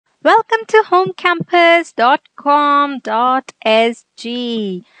Welcome to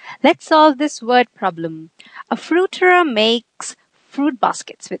homecampus.com.sg. Let's solve this word problem. A fruiterer makes fruit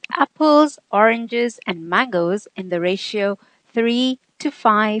baskets with apples, oranges, and mangoes in the ratio 3 to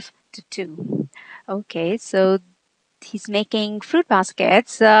 5 to 2. Okay, so he's making fruit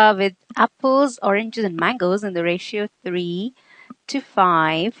baskets with apples, oranges, and mangoes in the ratio 3 to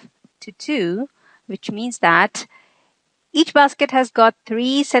 5 to 2, which means that each basket has got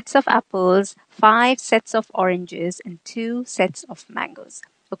 3 sets of apples, 5 sets of oranges, and 2 sets of mangoes.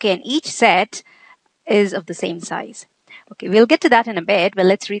 Okay, and each set is of the same size. Okay, we'll get to that in a bit, but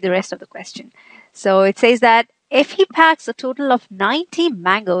let's read the rest of the question. So it says that if he packs a total of 90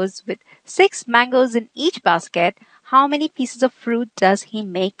 mangoes with 6 mangoes in each basket, how many pieces of fruit does he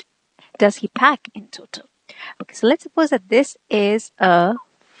pack in total? Okay, so let's suppose that this is a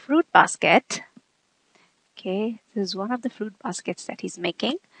fruit basket. Okay, this is one of the fruit baskets that he's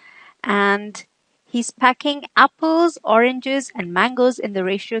making. And he's packing apples, oranges, and mangoes in the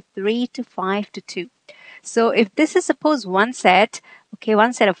ratio 3 to 5 to 2. So if this is suppose one set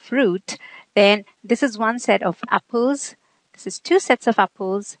of fruit, then this is one set of apples, this is 2 sets of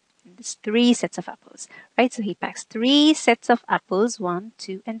apples, and this is 3 sets of apples, right? So he packs 3 sets of apples, 1,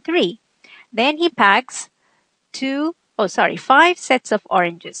 2, and 3. Then he packs 5 sets of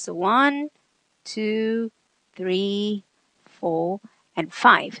oranges. So 1, 2, 3, 4, and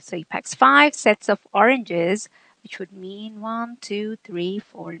 5. So he packs 5 sets of oranges, which would mean 1, 2, 3,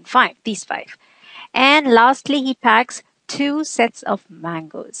 4, and 5. These 5. And lastly, he packs 2 sets of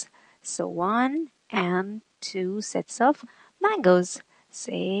mangoes. So 1 and 2 sets of mangoes.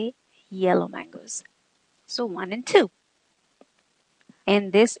 Say yellow mangoes. So 1 and 2.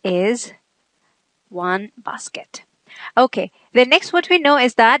 And this is one basket. Okay, the next what we know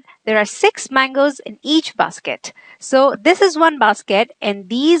is that there are 6 mangoes in each basket. So this is one basket and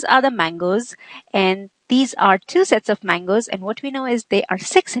these are the mangoes and these are 2 sets of mangoes, and what we know is they are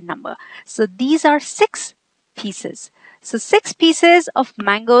 6 in number. So these are 6 pieces. So 6 pieces of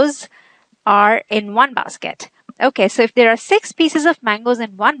mangoes are in one basket. Okay, so if there are 6 pieces of mangoes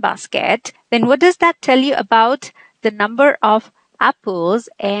in one basket, then what does that tell you about the number of apples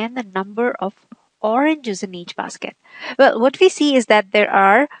and the number of oranges in each basket? Well, what we see is that there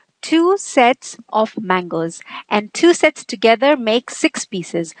are 2 sets of mangoes and 2 sets together make 6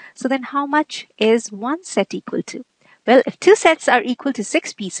 pieces. So then how much is one set equal to? Well, if 2 sets are equal to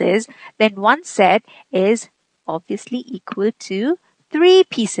 6 pieces, then one set is obviously equal to 3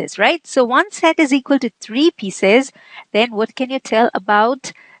 pieces, right? So one set is equal to 3 pieces. Then what can you tell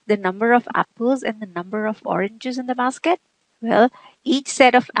about the number of apples and the number of oranges in the basket? Well, each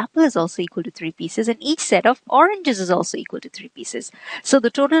set of apple is also equal to 3 pieces and each set of oranges is also equal to 3 pieces. So the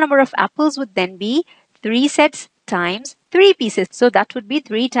total number of apples would then be 3 sets times 3 pieces. So that would be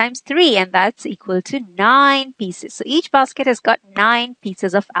 3 times 3 and that's equal to 9 pieces. So each basket has got 9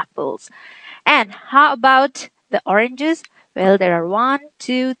 pieces of apples. And how about the oranges? Well, there are 1,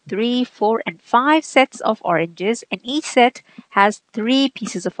 2, 3, 4, and 5 sets of oranges, and each set has 3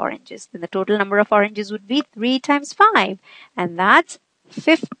 pieces of oranges. Then the total number of oranges would be 3 times 5, and that's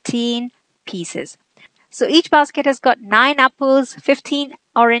 15 pieces. So each basket has got 9 apples, 15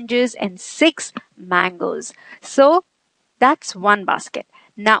 oranges, and 6 mangoes. So that's one basket.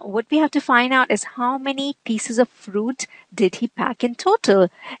 Now, what we have to find out is how many pieces of fruit did he pack in total?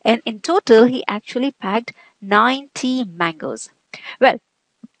 And in total, he actually packed 90 mangoes. Well,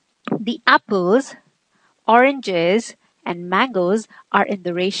 the apples, oranges, and mangoes are in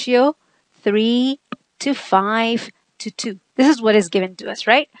the ratio 3 to 5 to 2. This is what is given to us,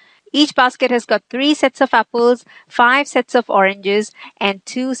 right? Each basket has got 3 sets of apples, 5 sets of oranges, and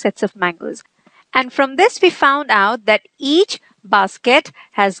 2 sets of mangoes. And from this, we found out that each basket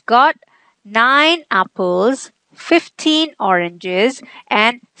has got 9 apples, 15 oranges,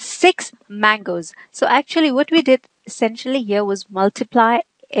 and 6 mangoes. So actually what we did essentially here was multiply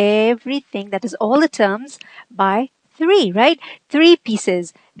everything, that is all the terms, by 3, right? 3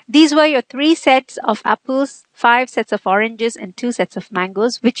 pieces. These were your 3 sets of apples, 5 sets of oranges, and 2 sets of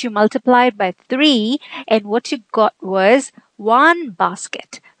mangoes, which you multiplied by 3, and what you got was one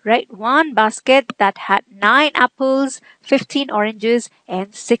basket, right? One basket that had 9 apples, 15 oranges,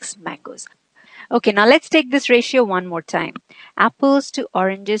 and 6 mangoes. Okay, now let's take this ratio one more time. Apples to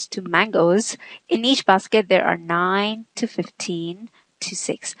oranges to mangoes. In each basket, there are 9 to 15 to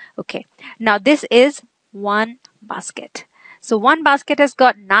 6. Okay, now this is one basket. So one basket has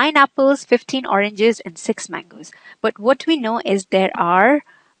got 9 apples, 15 oranges, and 6 mangoes. But what we know is there are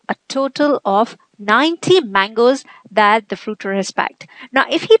a total of 90 mangoes that the fruiter has packed. Now,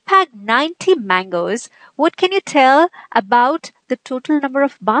 if he packed 90 mangoes, what can you tell about the total number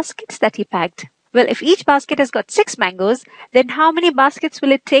of baskets that he packed. Well, if each basket has got 6 mangoes, then how many baskets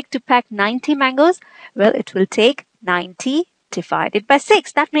will it take to pack 90 mangoes? Well, it will take 90 divided by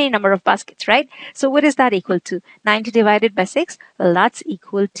 6. That many number of baskets, right? So what is that equal to? 90 divided by 6? Well, that's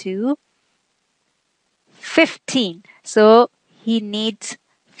equal to 15. So he needs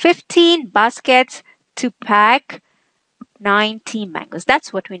 15 baskets to pack 90 mangoes.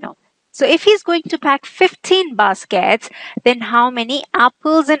 That's what we know. So if he's going to pack 15 baskets, then how many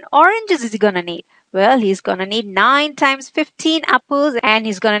apples and oranges is he going to need? Well, he's going to need 9 times 15 apples, and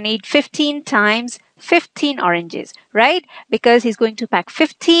he's going to need 15 times 15 oranges, right? Because he's going to pack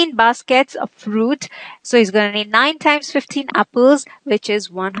 15 baskets of fruit. So he's going to need 9 times 15 apples, which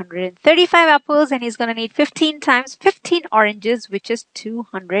is 135 apples, and he's going to need 15 times 15 oranges, which is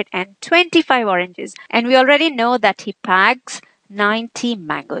 225 oranges. And we already know that he packs 90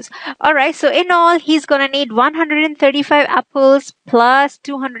 mangoes. Alright, so in all, he's going to need 135 apples plus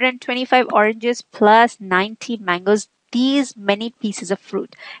 225 oranges plus 90 mangoes. These many pieces of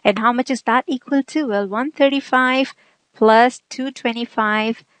fruit. And how much is that equal to? Well, 135 plus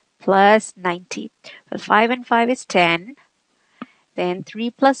 225 plus 90. Well, 5 and 5 is 10. Then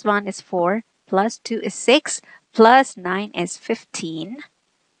 3 plus 1 is 4. Plus 2 is 6. Plus 9 is 15.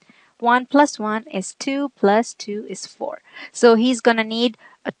 1 plus 1 is 2 plus 2 is 4. So he's going to need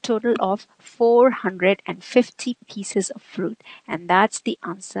a total of 450 pieces of fruit. And that's the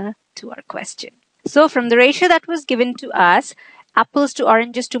answer to our question. So from the ratio that was given to us, apples to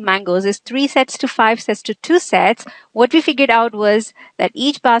oranges to mangoes is 3 sets to 5 sets to 2 sets. What we figured out was that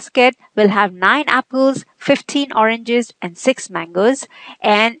each basket will have 9 apples, 15 oranges, and 6 mangoes.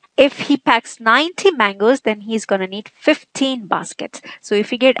 And if he packs 90 mangoes, then he's going to need 15 baskets. So we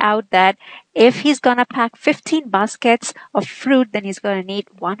figured out that if he's going to pack 15 baskets of fruit, then he's going to need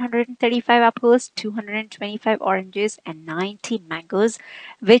 135 apples, 225 oranges, and 90 mangoes,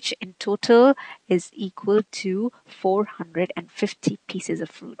 which in total is equal to 450 pieces of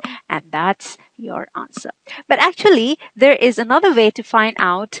fruit. And that's your answer. But actually, there is another way to find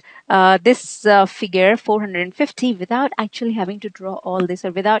out this figure 450 without actually having to draw all this,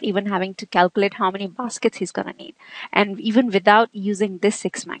 or without even having to calculate how many baskets he's going to need, and even without using this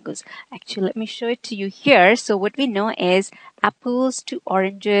 6 mangoes. Actually, let me show it to you here. So what we know is apples to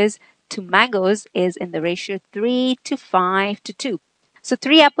oranges to mangoes is in the ratio 3 to 5 to 2. So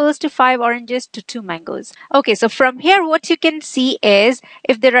 3 apples to 5 oranges to 2 mangoes. Okay, so from here what you can see is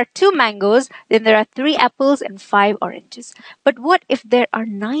if there are 2 mangoes, then there are 3 apples and 5 oranges. But what if there are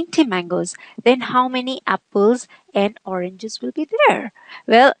 90 mangoes? Then how many apples and oranges will be there?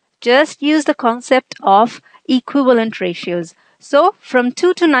 Well, just use the concept of equivalent ratios. So from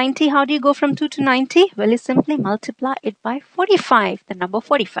 2 to 90, how do you go from 2 to 90? Well, you simply multiply it by 45, the number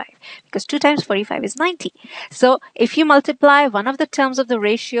 45, because 2 times 45 is 90. So if you multiply one of the terms of the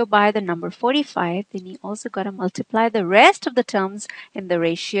ratio by the number 45, then you also got to multiply the rest of the terms in the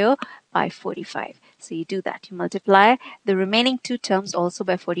ratio by 45. So you do that. You multiply the remaining 2 terms also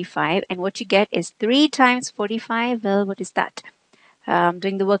by 45, and what you get is 3 times 45. Well, what is that? I'm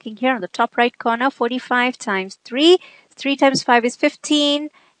doing the working here on the top right corner. 45 times 3. 3 times 5 is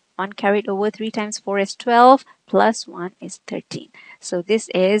 15. 1 carried over. 3 times 4 is 12. Plus 1 is 13. So this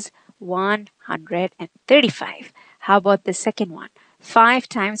is 135. How about the second one? 5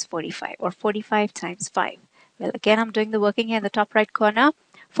 times 45, or 45 times 5. Well, again, I'm doing the working here in the top right corner.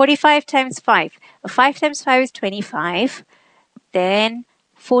 45 times 5. 5 times 5 is 25. Then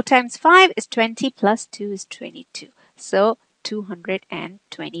 4 times 5 is 20 plus 2 is 22. So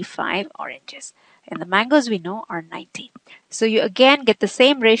 225 oranges. And the mangoes we know are 90. So you again get the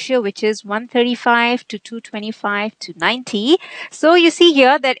same ratio, which is 135 to 225 to 90. So you see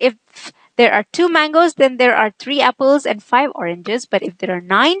here that if there are 2 mangoes, then there are 3 apples and 5 oranges. But if there are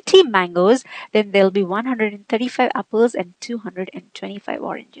 90 mangoes, then there'll be 135 apples and 225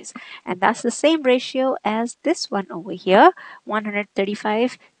 oranges. And that's the same ratio as this one over here,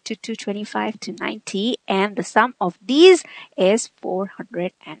 135 to 225 to 90, and the sum of these is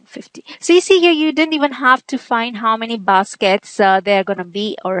 450. So you see here, you didn't even have to find how many baskets there are going to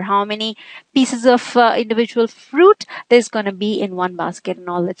be, or how many pieces of individual fruit there's going to be in one basket and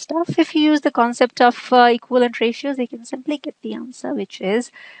all that stuff. If you use the concept of equivalent ratios, you can simply get the answer, which is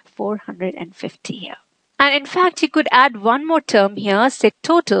 450 here. And in fact, you could add one more term here, say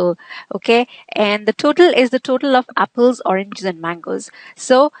total, okay? And the total is the total of apples, oranges, and mangoes.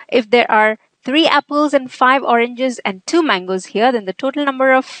 So if there are 3 apples and 5 oranges and 2 mangoes here, then the total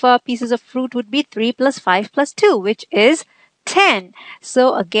number of pieces of fruit would be 3 plus 5 plus 2, which is 10.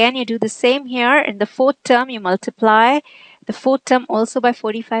 So again, you do the same here. In the 4th term, you multiply the fourth term also by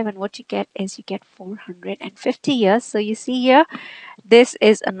 45, and what you get is you get 450 years. So you see here, this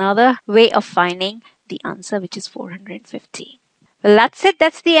is another way of finding the answer, which is 450. Well, that's it.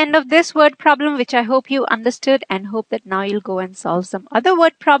 That's the end of this word problem, which I hope you understood, and hope that now you'll go and solve some other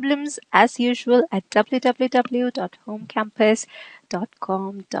word problems as usual at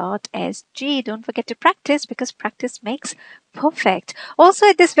www.homecampus.com.sg. Don't forget to practice, because practice makes perfect. Also,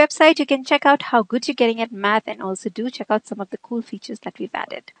 at this website, you can check out how good you're getting at math, and also do check out some of the cool features that we've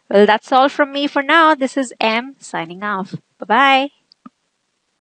added. Well, that's all from me for now. This is M signing off. Bye-bye.